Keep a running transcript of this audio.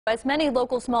As many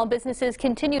local small businesses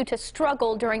continue to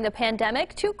struggle during the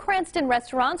pandemic, 2 Cranston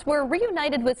restaurants were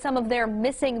reunited with some of their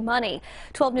missing money.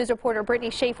 12 News reporter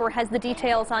Brittany Schaefer has the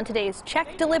details on today's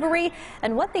check delivery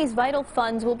and what these vital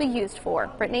funds will be used for.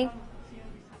 Brittany?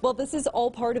 Well, this is all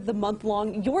part of the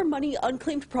month-long Your Money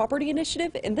Unclaimed Property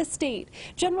initiative in the state.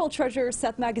 General Treasurer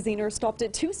Seth Magaziner stopped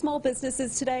at 2 small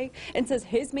businesses today and says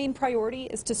his main priority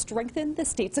is to strengthen the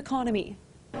state's economy.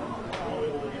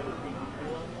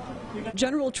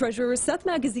 General Treasurer Seth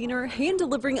Magaziner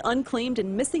hand-delivering unclaimed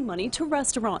and missing money to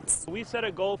restaurants. We set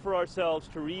a goal for ourselves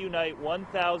to reunite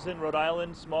 1,000 Rhode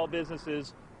Island small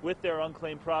businesses with their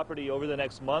unclaimed property over the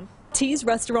next month. T's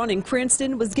restaurant in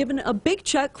Cranston was given a big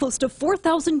check close to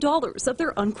 $4,000 of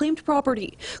their unclaimed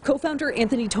property. Co-founder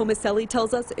Anthony Tomaselli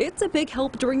tells us it's a big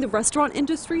help during the restaurant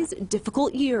industry's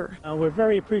difficult year. We're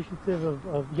very appreciative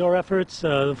of your efforts,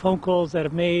 the phone calls that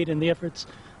have made, and the efforts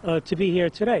to be here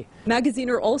today.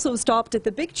 Magaziner also stopped at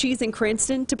the Big Cheese in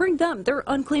Cranston to bring them their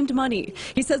unclaimed money.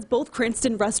 He says both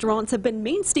Cranston restaurants have been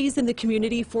mainstays in the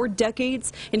community for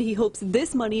decades, and he hopes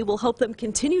this money will help them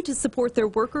continue to support their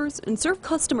workers and serve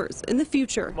customers in the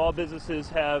future. Small businesses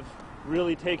have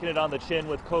really taken it on the chin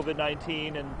with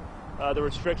COVID-19 and the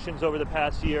restrictions over the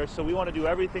past year, so we want to do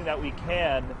everything that we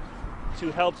can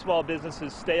to help small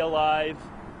businesses stay alive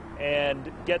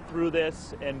and get through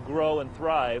this and grow and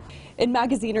thrive. And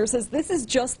Magaziner says this is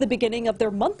just the beginning of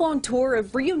their month-long tour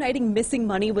of reuniting missing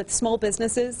money with small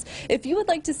businesses. If you would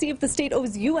like to see if the state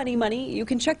owes you any money, you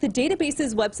can check the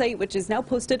database's website, which is now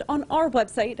posted on our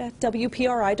website at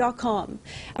WPRI.com.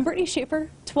 I'm Brittany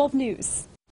Schaefer, 12 News.